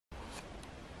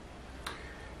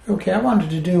Okay, I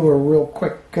wanted to do a real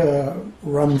quick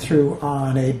run through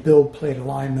on a build plate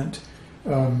alignment.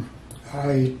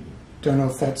 I don't know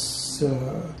if that's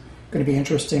going to be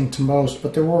interesting to most,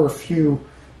 but there were a few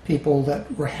people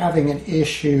that were having an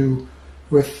issue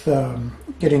with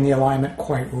getting the alignment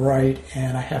quite right,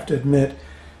 and I have to admit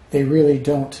they really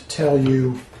don't tell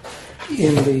you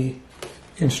in the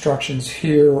instructions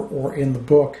here or in the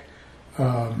book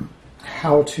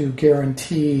how to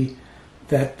guarantee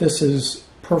that this is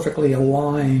perfectly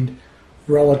aligned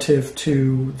relative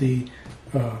to the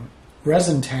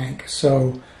resin tank.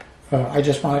 So I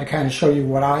just wanted to kind of show you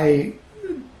what I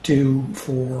do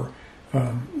for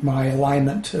my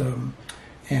alignment,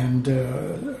 and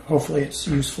hopefully it's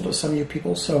useful to some of you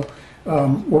people. So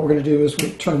what we're going to do is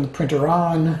we turn the printer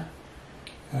on,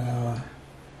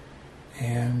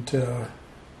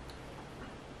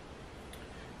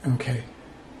 okay,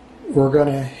 we're going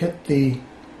to hit the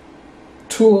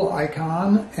tool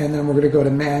icon, and then we're going to go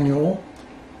to manual,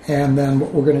 and then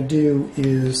what we're going to do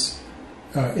is,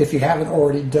 if you haven't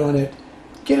already done it,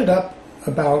 get it up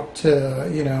about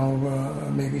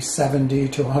maybe 70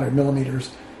 to 100 millimeters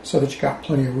so that you got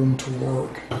plenty of room to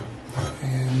work.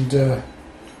 And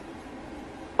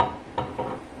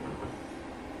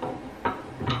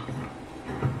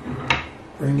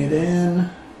bring it in,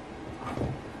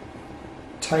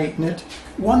 tighten it.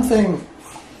 One thing,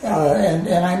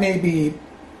 and I may be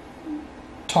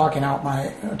talking out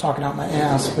my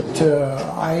ass, but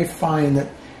I find that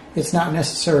it's not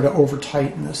necessary to over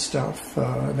tighten this stuff.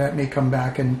 That may come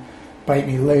back and bite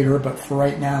me later, but for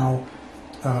right now,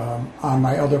 on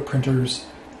my other printers,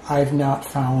 I've not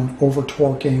found over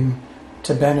torquing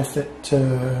to benefit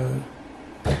the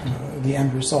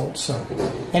end result. So,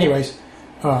 anyways,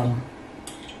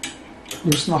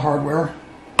 loosen the hardware.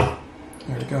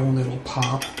 There we go, and it'll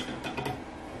pop.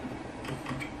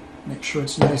 Make sure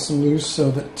it's nice and loose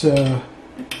so that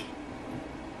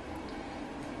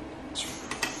it's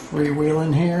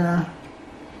freewheeling here.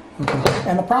 Okay.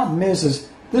 And the problem is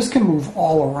this can move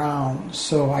all around,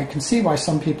 so I can see why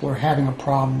some people are having a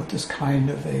problem with this kind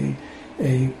of a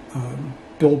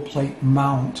build plate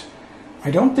mount. I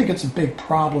don't think it's a big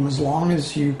problem as long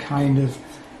as you kind of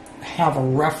have a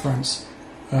reference,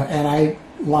 and I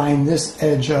line this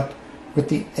edge up with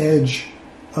the edge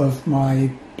of my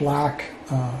black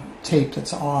tape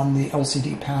that's on the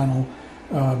LCD panel.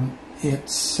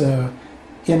 It's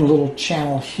in a little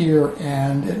channel here,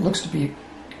 and it looks to be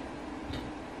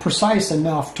precise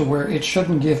enough to where it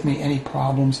shouldn't give me any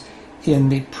problems in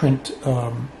the print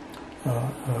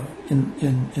in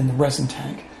the resin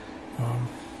tank.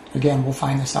 Again, we'll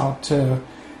find this out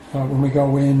when we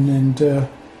go in and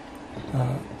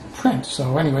print.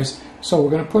 So anyways, so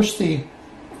we're going to push the,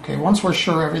 okay, once we're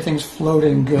sure everything's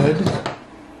floating good,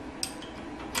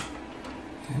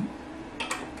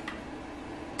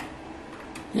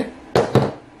 yep,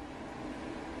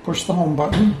 push the home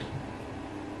button.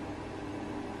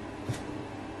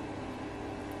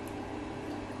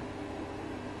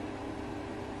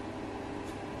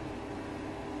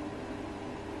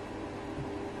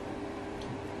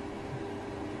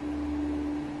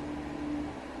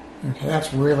 Okay,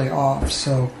 that's really off,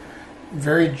 so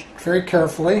very, very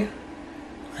carefully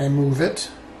I move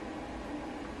it.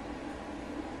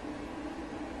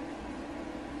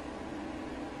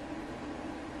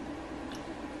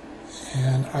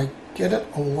 And I get it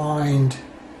aligned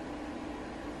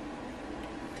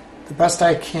the best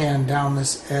I can down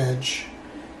this edge,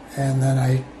 and then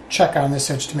I check on this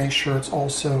edge to make sure it's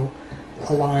also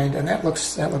aligned, and that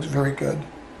looks very good.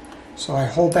 So I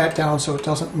hold that down so it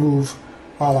doesn't move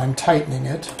while I'm tightening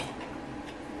it.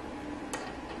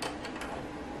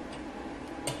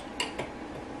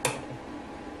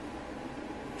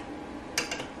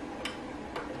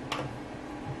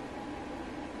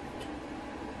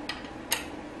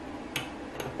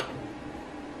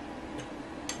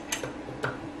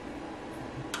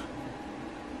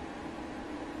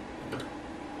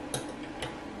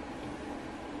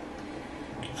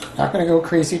 Not going to go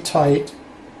crazy tight.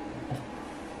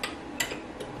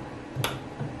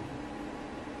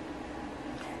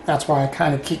 That's why I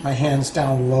kind of keep my hands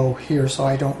down low here so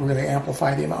I don't really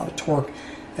amplify the amount of torque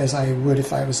as I would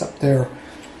if I was up there.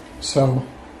 So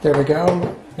there we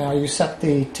go. Now you set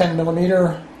the 10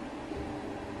 millimeter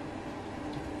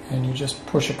and you just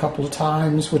push a couple of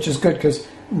times, which is good because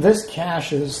this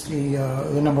caches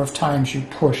the number of times you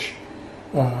push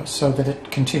so that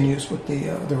it continues with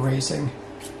the raising.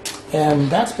 And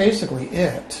that's basically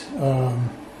it.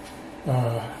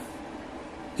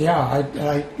 Yeah,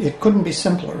 it couldn't be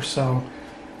simpler. So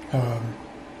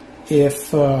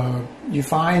if you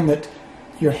find that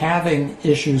you're having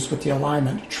issues with the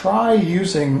alignment, try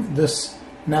using this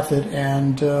method,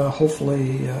 and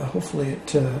hopefully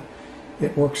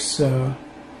it works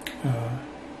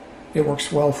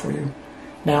well for you.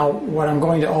 Now, what I'm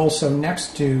going to also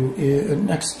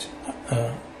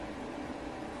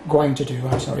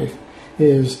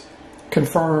is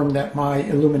confirm that my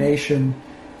illumination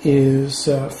is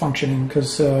functioning,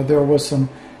 because there was some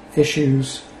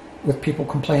issues with people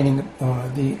complaining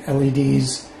the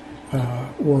LEDs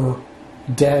were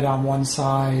dead on one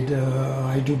side.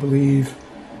 I do believe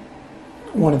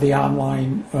one of the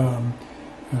online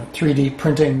 3D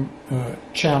printing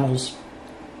channels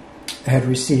had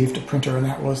received a printer, and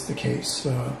that was the case.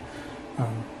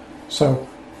 So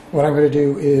what I'm going to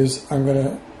do is I'm going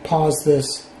to pause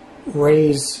this,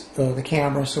 raise the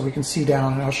camera so we can see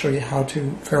down, and I'll show you how to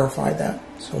verify that.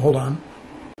 So hold on.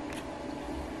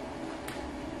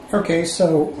 Okay,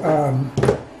 so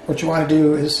what you want to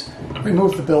do is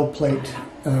remove the build plate.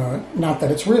 Not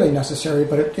that it's really necessary,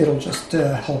 but it'll just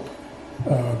help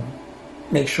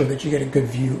make sure that you get a good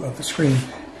view of the screen.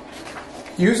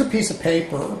 Use a piece of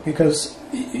paper, because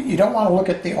you don't want to look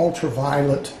at the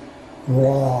ultraviolet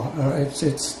raw.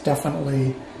 It's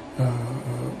definitely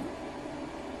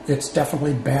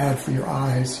bad for your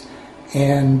eyes,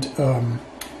 and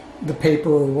the paper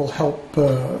will help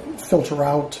filter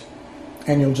out,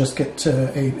 and you'll just get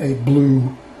a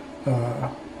blue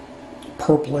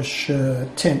purplish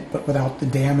tint, but without the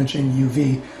damaging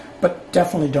UV. But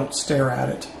definitely don't stare at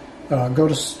it. Go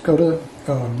to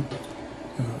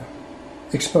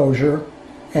exposure,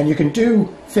 and you can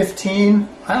do 15.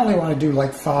 I only want to do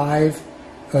like 5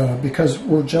 because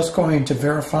we're just going to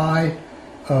verify.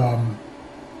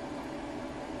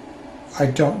 I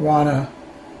don't want to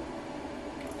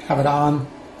have it on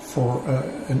for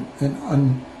an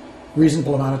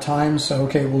unreasonable amount of time, so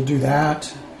okay, we'll do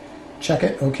that. Check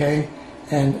it, okay,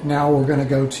 and now we're going to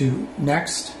go to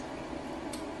next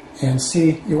and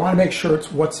see. You want to make sure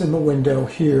it's what's in the window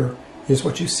here is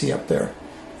what you see up there,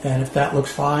 and if that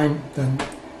looks fine, then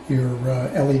your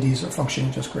LEDs are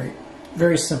functioning just great.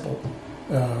 Very simple.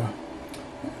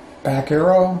 Back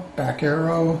arrow,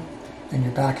 and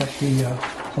you're back at the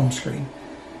home screen.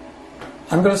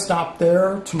 I'm going to stop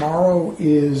there. Tomorrow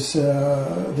is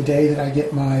the day that I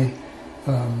get my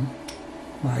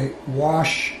my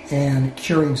wash and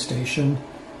curing station,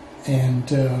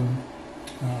 and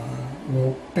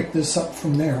we'll pick this up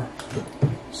from there.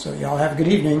 So y'all have a good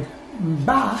evening.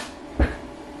 Bye.